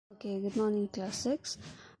Okay, good morning class 6.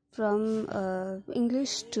 From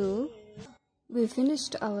English 2, we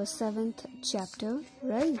finished our 7th chapter,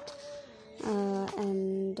 right?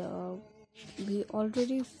 And we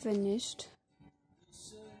already finished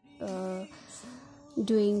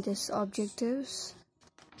doing this objectives.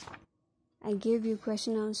 I gave you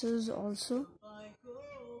question answers also.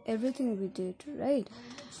 Everything we did, right?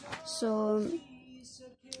 So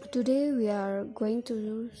today we are going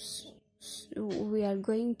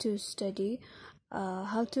to study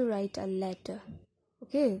how to write a letter.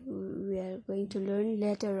 Okay, we are going to learn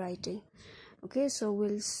letter writing. Okay, so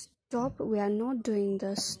we'll stop. We are not doing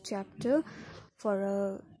this chapter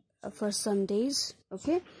for some days.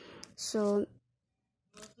 Okay, so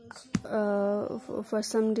for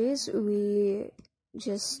some days we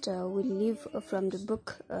just will leave from the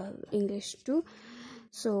book English 2.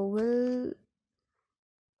 So we'll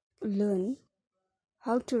learn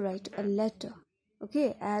how to write a letter.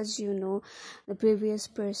 Okay, as you know, the previous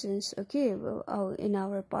persons, okay, in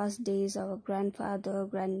our past days, our grandfather,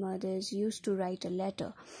 grandmothers used to write a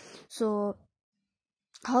letter. So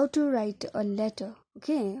how to write a letter?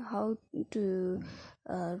 Okay, how to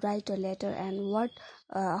write a letter, and what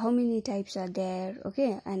how many types are there?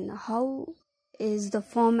 Okay, and how is the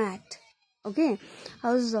format? Okay,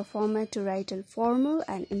 how is the format to write a formal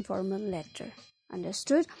and informal letter?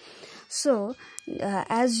 Understood? So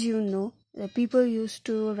as you know, the people used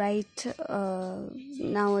to write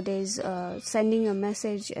nowadays, sending a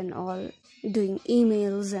message and all, doing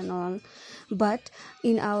emails and all. But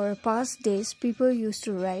in our past days, people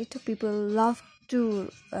loved to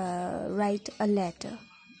write a letter,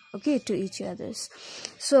 okay, to each others.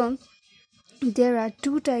 So there are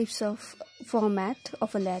two types of format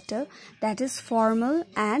of a letter, that is formal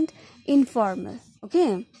and informal.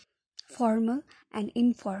 Okay, formal and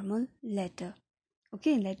informal letter.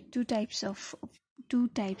 Okay, like two types of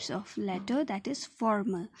letter, that is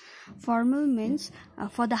formal. Formal means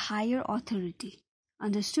for the higher authority.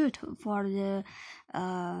 Understood? For the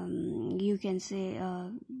you can say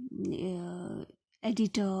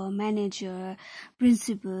editor, manager,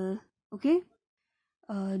 principal, okay,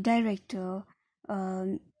 director.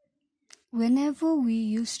 Whenever we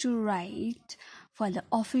used to write for the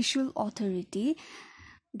official authority,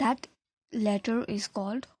 that letter is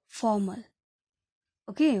called formal.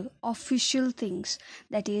 Okay, official things,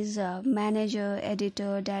 that is manager,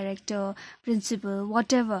 editor, director, principal,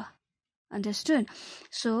 whatever. Understood?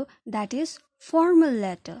 So that is formal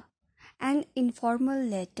letter. And informal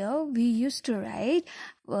letter we used to write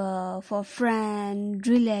for friend,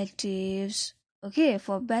 relatives, okay,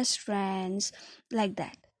 for best friends, like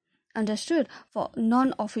that. Understood? For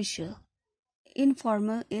non-official.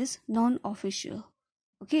 Informal is non-official.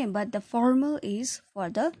 Okay, but the formal is for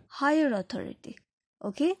the higher authority.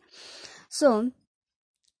 Okay, so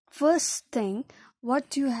first thing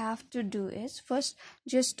what you have to do is, first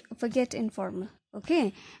just forget informal.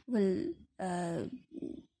 Okay, we'll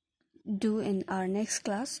do in our next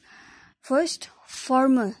class. First,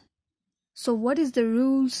 formal. So what is the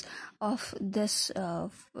rules of this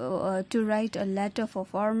to write a letter for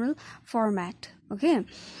formal format? Okay,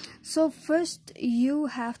 so first you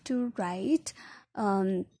have to write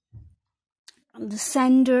the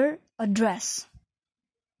sender address.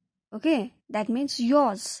 Okay, that means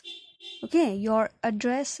yours. Okay, your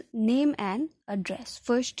address, name and address.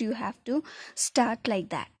 First you have to start like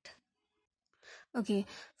that. Okay,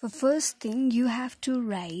 for first thing you have to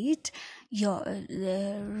write your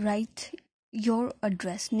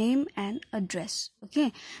address, name and address.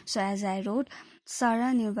 Okay, so as I wrote,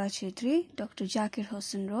 Sara Nirba Chetri, Dr. Zakir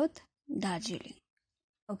Hossain Road, Darjeeling.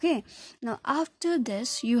 Okay, now after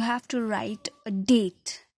this you have to write a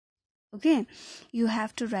date. Okay, you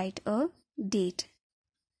have to write a date,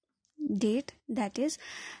 that is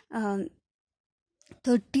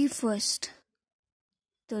 31st.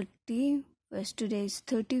 Today is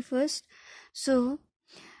 31st. So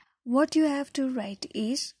what you have to write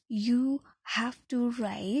is, you have to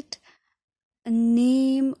write a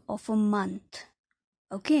name of a month.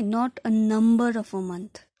 Okay, not a number of a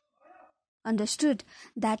month. Understood?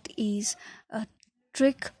 That is a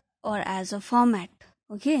trick or as a format.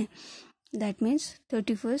 Okay, that means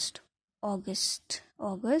 31st August,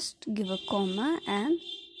 give a comma, and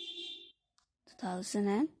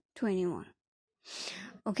 2021.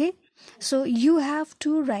 Okay, so you have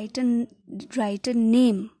to write a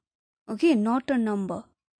name. Okay, not a number.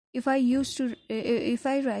 If I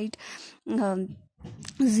write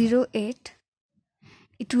 08,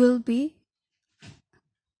 it will be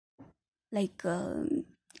like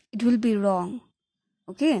it will be wrong.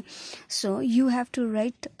 Okay, so you have to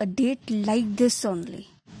write a date like this only.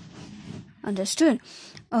 Understood?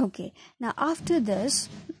 Okay, now after this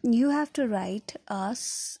you have to write a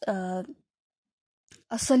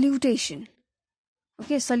salutation.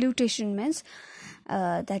 Okay, salutation means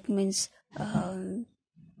that means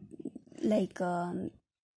like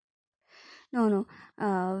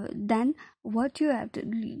then what you have to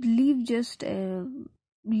leave, just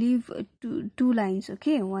leave two lines,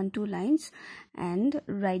 okay, 2 lines, and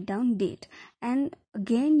write down date. And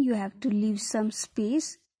again you have to leave some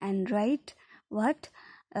space and write what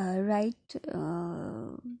write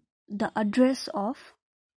the address of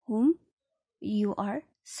whom you are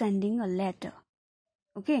sending a letter.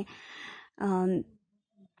 Okay,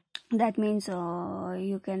 that means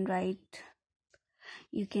you can write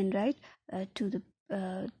to the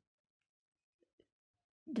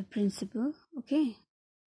principal. Okay,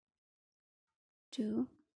 to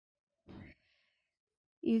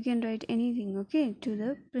you can write anything, okay, to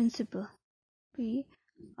the principal.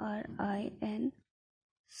 PRINCIPAL,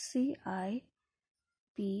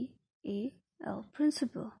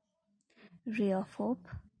 principal. Ray of hope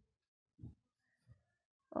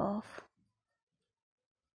of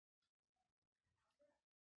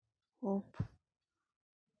hope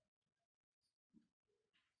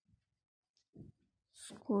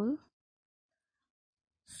school,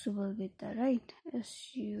 Subalvita, right?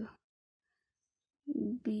 SUBALVITTA,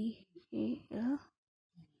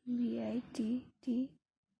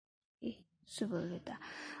 Subalvita.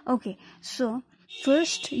 Okay, so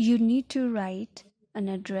first you need to write an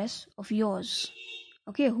address of yours.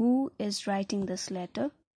 Okay, who is writing this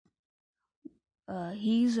letter?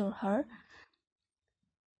 His or her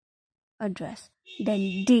address.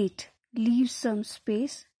 Then date, leave some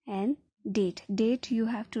space, and date you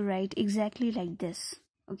have to write exactly like this.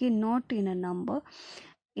 Okay, not in a number,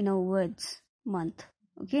 in a words, month.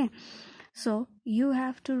 Okay, so you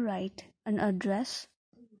have to write an address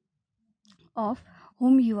of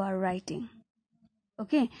whom you are writing.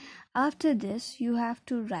 Okay, after this you have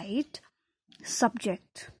to write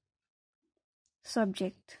subject.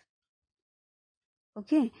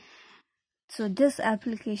 Okay, so this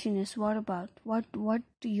application is what about what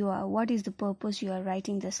is the purpose you are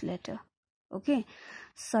writing this letter. Okay,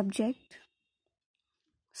 subject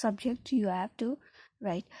you have to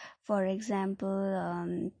write, for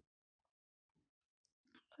example,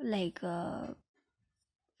 like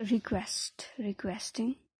requesting,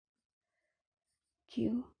 requesting.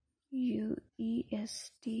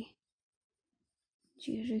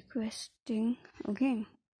 Okay,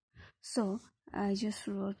 so I just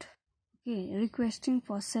wrote, okay, requesting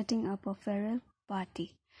for setting up a farewell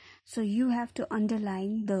party. So you have to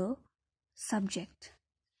underline the subject.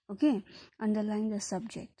 Okay, underline the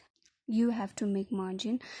subject. You have to make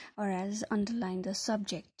margin or else underline the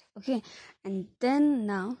subject. Okay, and then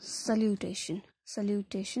now salutation,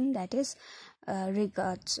 that is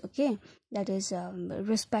regards. Okay, that is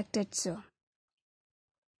respected sir.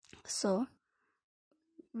 So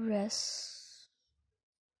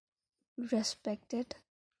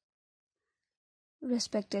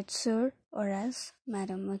respected sir or as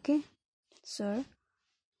madam. Okay, sir,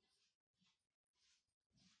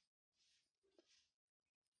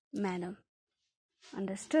 madam.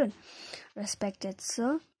 Understood? Respected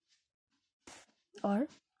sir or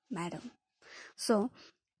madam. So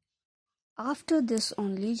after this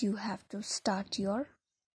only you have to start your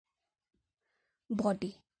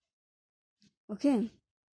body. Okay,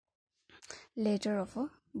 letter of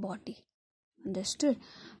a body. Understood?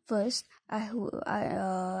 First I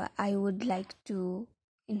would like to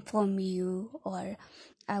inform you, or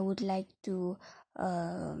I would like to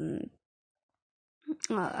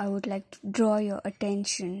draw your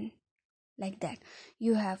attention, like that.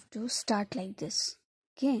 You have to start like this.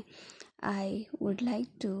 Okay, I would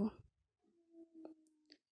like to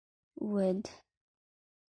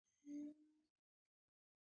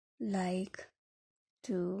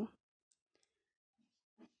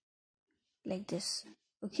like this.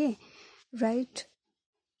 Okay, write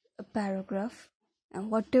a paragraph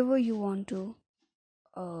and whatever you want to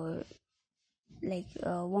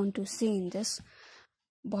want to say in this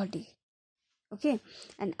body. Okay,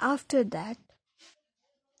 and after that,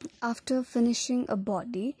 after finishing a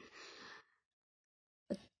body,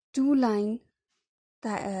 a 2-line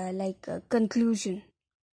conclusion.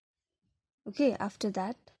 Okay, after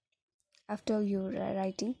that, after you're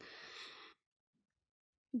writing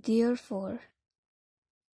therefore,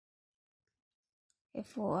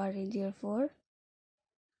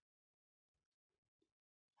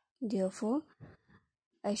 therefore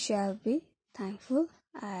I shall be thankful,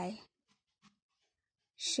 I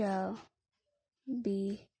shall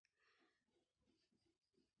be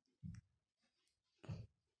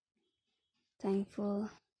thankful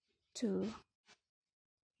to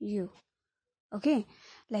you. Okay,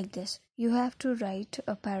 like this. You have to write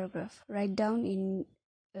a paragraph. Write down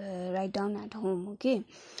at home. Okay,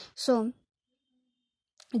 so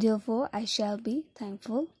therefore I shall be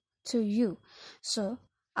thankful to you. So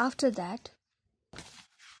after that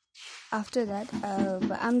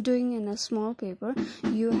I'm doing in a small paper.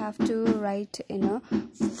 You have to write in a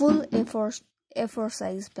full A4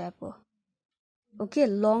 size paper. Okay,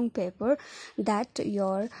 long paper, that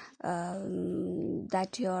your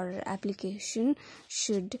application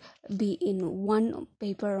should be in one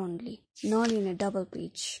paper only, not in a double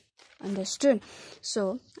page. Understood?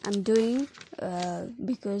 So I'm doing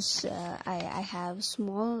because I have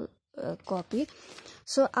small copy.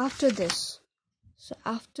 So after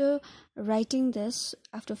writing this,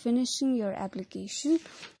 after finishing your application,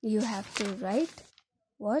 you have to write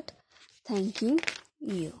what? Thanking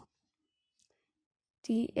you.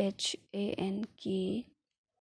 THANKYOU.